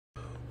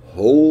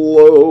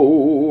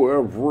Hello,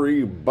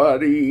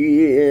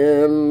 everybody,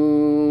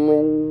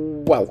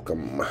 and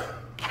welcome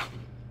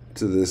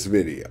to this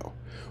video,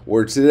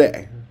 where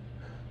today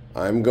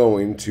I'm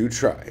going to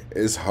try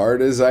as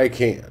hard as I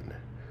can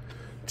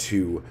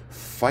to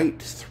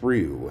fight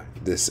through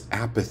this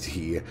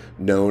apathy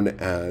known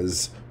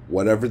as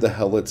whatever the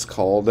hell it's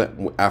called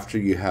after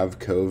you have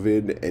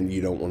COVID and you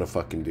don't want to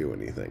fucking do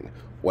anything.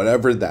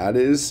 Whatever that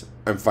is,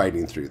 I'm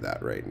fighting through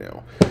that right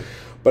now.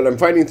 But I'm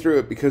fighting through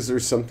it because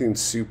there's something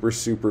super,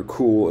 super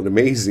cool and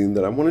amazing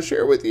that I want to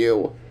share with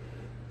you.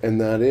 And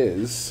that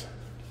is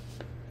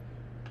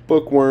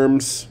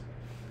bookworms.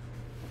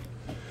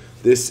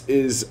 This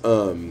is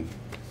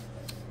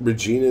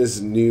Regina's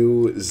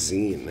new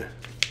zine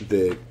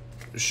that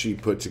she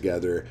put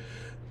together.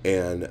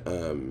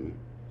 And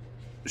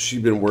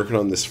she's been working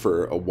on this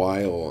for a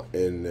while.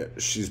 And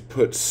she's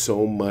put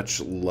so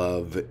much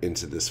love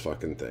into this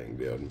fucking thing,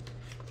 dude.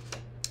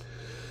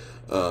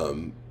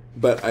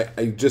 But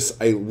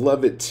I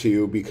love it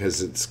too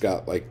because it's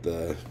got like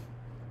the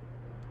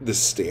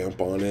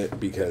stamp on it,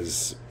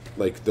 because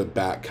like the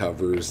back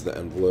covers the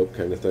envelope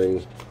kind of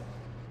thing.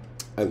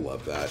 I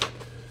love that.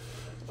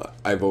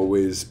 I've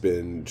always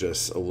been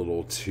just a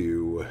little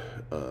too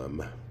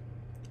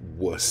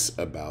wuss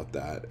about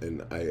that,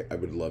 and I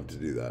would love to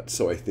do that.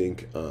 So I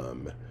think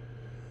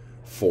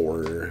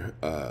for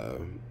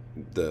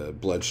the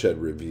Bloodshed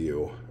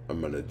review, I'm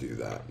gonna do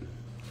that.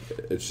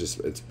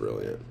 It's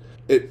brilliant.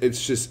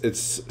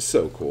 It's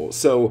so cool.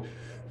 So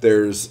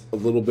there's a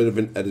little bit of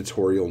an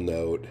editorial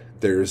note.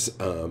 There's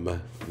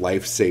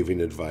life-saving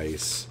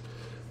advice.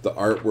 The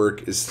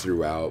artwork is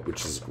throughout,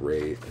 which is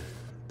great.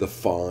 The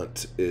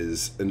font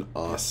is an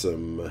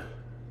awesome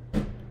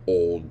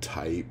old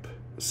type.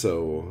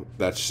 So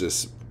that's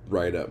just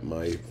right up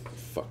my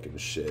fucking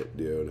shit,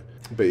 dude.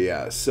 But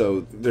yeah,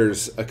 so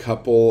there's a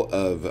couple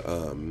of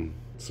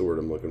what's the word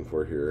I'm looking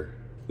for here?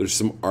 There's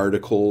some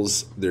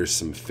articles, there's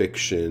some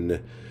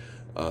fiction.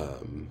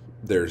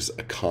 There's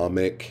a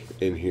comic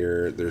in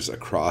here, there's a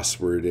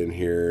crossword in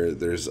here,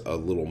 there's a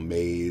little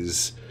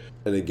maze,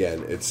 and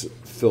again, it's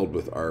filled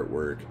with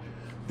artwork.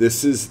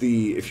 This is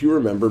if you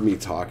remember me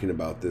talking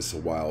about this a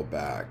while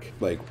back,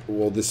 like,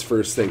 well, this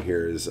first thing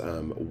here is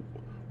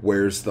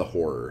Where's the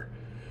Horror?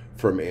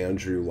 From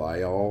Andrew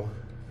Lyall,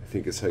 I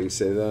think is how you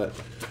say that.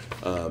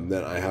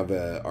 Then I have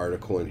an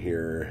article in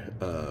here,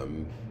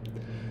 and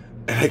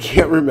I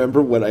can't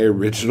remember what I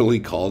originally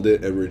called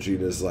it, and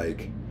Regina's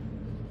like,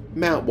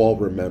 Matt Wall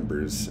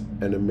Remembers,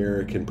 an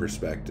American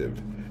Perspective.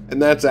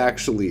 And that's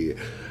actually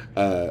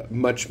a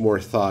much more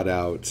thought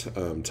out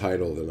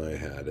title than I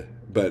had.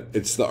 But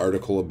it's the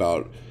article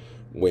about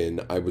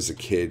when I was a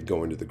kid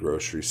going to the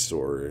grocery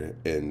store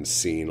and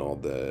seeing all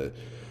the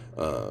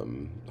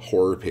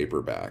horror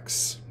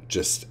paperbacks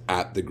just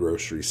at the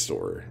grocery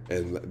store.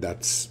 And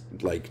that's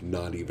like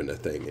not even a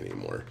thing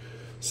anymore.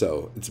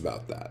 So it's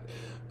about that.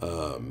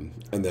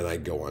 And then I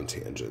go on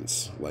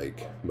tangents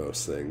like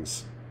most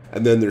things.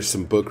 And then there's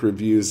some book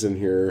reviews in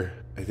here.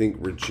 I think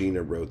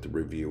Regina wrote the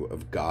review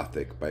of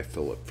Gothic by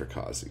Philip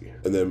Fracassi.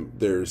 And then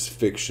there's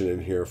fiction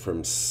in here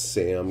from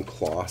Sam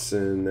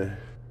Clausen,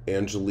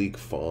 Angelique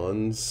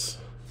Fons,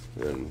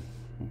 and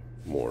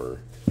more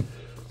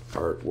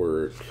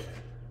artwork.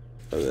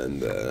 And then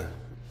the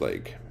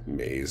like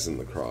maze and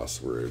the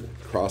crossword.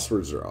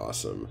 Crosswords are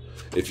awesome.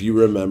 If you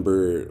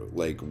remember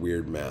like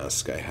Weird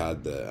Mask, I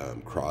had the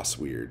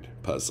crossword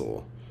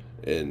puzzle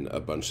in a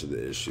bunch of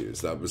the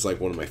issues. That was like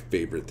one of my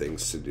favorite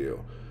things to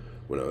do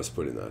when I was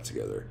putting that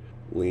together.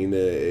 Lena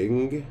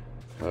Ing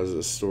has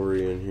a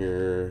story in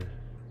here.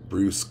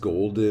 Bruce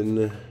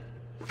Golden.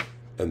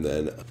 And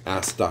then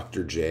Ask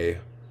Dr. J.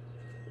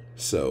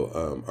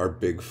 So, are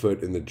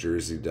Bigfoot and the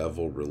Jersey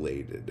Devil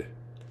related?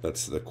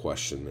 That's the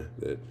question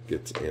that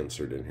gets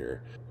answered in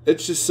here.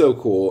 It's just so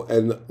cool.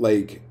 And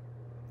like,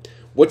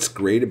 what's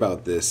great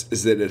about this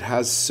is that it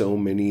has so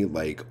many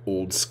like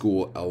old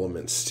school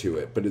elements to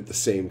it, but at the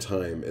same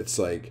time, it's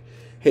like,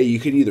 hey, you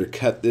could either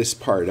cut this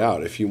part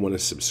out if you want a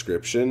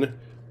subscription,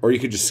 or you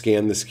could just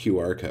scan this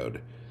QR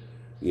code,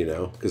 you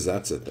know, because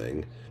that's a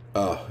thing.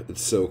 Oh,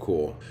 it's so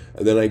cool.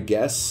 And then I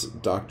guess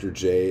Dr.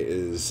 J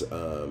is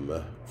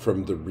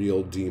from the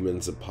Real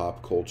Demons of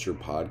Pop Culture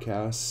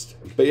podcast.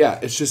 But yeah,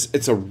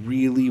 it's a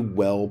really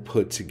well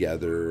put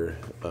together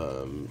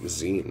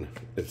zine.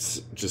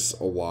 It's just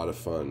a lot of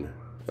fun.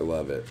 I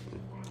love it.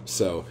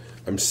 So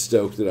I'm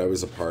stoked that I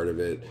was a part of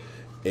it.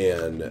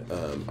 And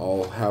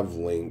I'll have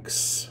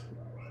links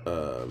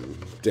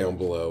down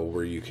below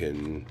where you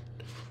can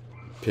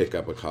pick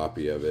up a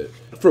copy of it.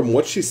 From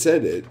what she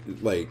said,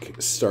 it like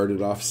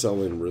started off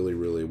selling really,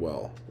 really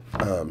well.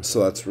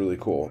 So that's really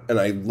cool. And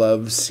I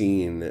love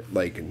seeing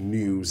like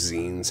new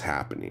zines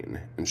happening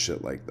and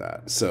shit like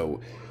that.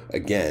 So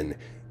again,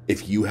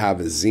 if you have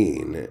a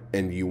zine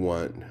and you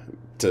want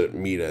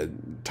me to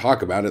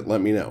talk about it,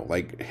 let me know.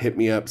 Like, hit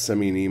me up, send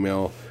me an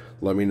email,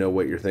 let me know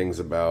what your thing's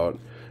about.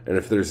 And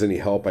if there's any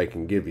help I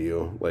can give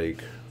you,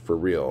 like, for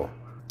real.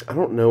 I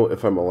don't know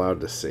if I'm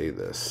allowed to say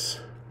this.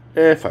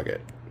 Fuck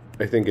it.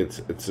 I think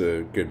it's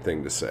a good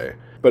thing to say.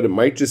 But it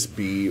might just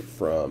be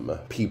from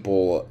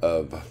people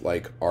of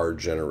like our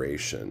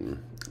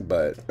generation.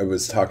 But I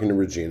was talking to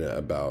Regina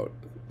about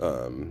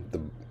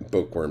the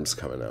bookworms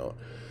coming out.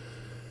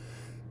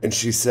 And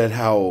she said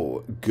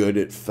how good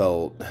it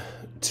felt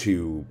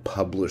to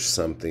publish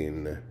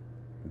something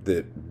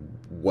that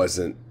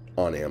wasn't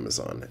on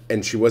Amazon.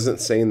 And she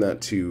wasn't saying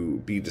that to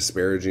be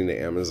disparaging to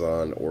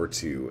Amazon or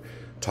to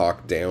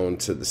talk down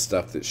to the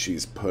stuff that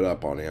she's put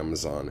up on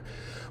Amazon.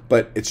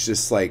 But it's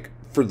just like,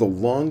 for the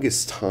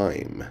longest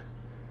time,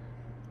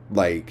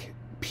 like,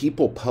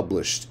 people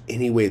published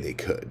any way they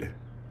could.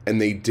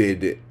 And they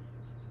did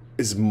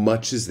as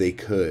much as they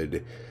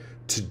could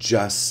to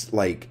just,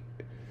 like,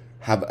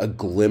 have a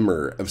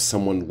glimmer of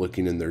someone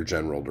looking in their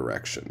general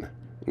direction.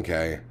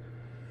 Okay?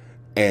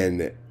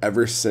 And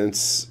ever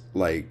since,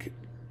 like,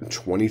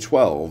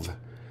 2012,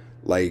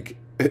 like,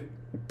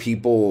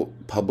 people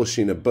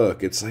publishing a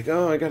book, it's like,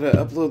 oh, I gotta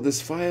upload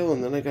this file,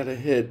 and then I gotta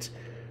hit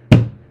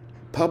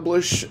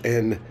publish,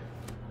 and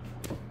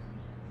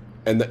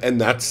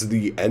that's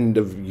the end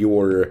of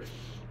your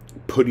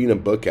putting a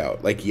book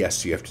out. Like,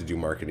 yes, you have to do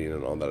marketing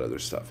and all that other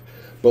stuff,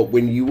 but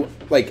when you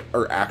like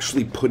are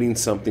actually putting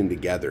something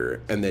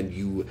together, and then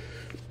you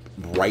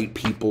write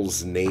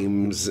people's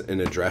names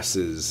and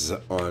addresses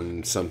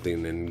on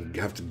something, and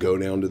you have to go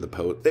down to the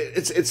post.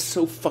 It's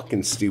so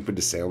fucking stupid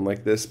to sound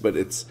like this, but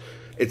it's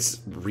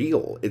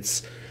real.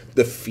 It's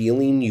the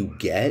feeling you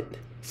get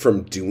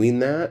from doing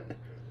that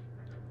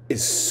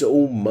is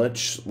so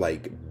much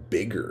like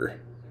bigger.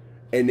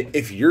 And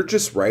if you're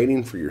just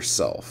writing for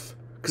yourself,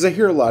 because I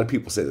hear a lot of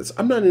people say this,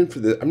 I'm not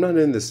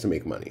in this to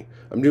make money.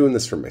 I'm doing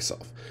this for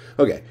myself.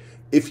 Okay,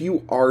 if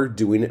you are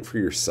doing it for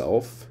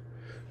yourself,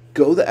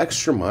 go the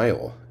extra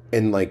mile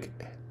and like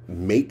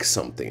make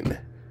something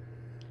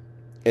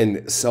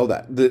and sell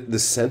that. The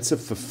sense of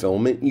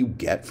fulfillment you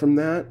get from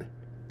that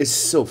is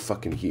so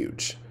fucking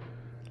huge.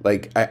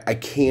 Like, I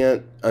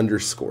can't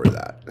underscore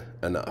that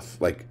enough.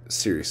 Like,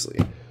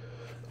 seriously.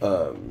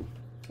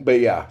 But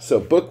yeah, so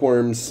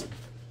Bookworms,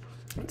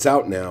 it's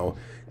out now.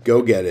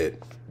 Go get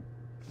it.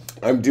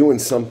 I'm doing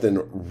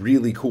something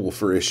really cool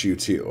for issue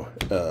 2.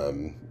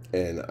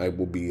 And I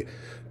will be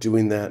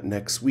doing that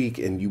next week,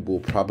 and you will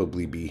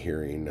probably be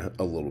hearing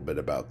a little bit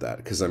about that,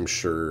 because I'm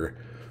sure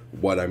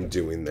what I'm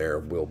doing there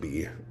will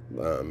be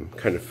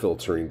kind of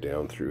filtering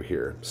down through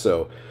here.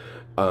 So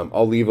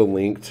I'll leave a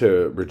link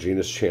to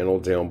Regina's channel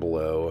down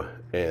below,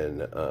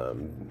 and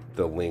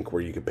the link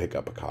where you can pick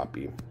up a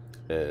copy.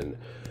 And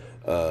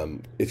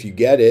if you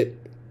get it,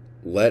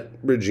 let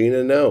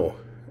Regina know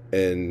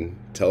and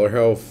tell her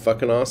how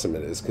fucking awesome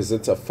it is, because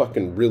it's a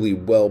fucking really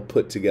well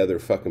put together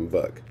fucking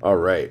book. All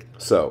right,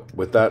 so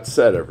with that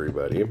said,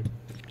 everybody,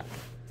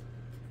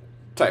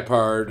 type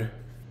hard,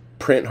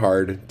 print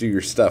hard, do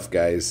your stuff,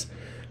 guys,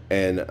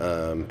 and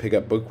pick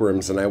up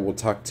Bookworms, and I will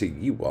talk to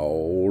you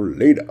all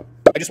later.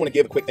 I just want to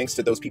give a quick thanks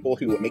to those people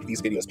who make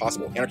these videos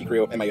possible. Anarchy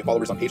Crew and my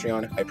followers on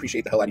Patreon. I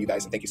appreciate the hell out of you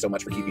guys, and thank you so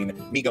much for keeping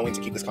me going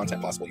to keep this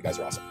content possible. You guys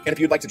are awesome. And if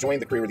you'd like to join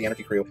the crew or the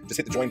Anarchy Crew, just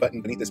hit the join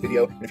button beneath this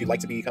video. And if you'd like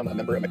to become a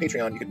member of my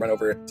Patreon, you can run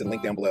over to the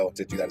link down below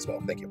to do that as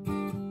well. Thank you.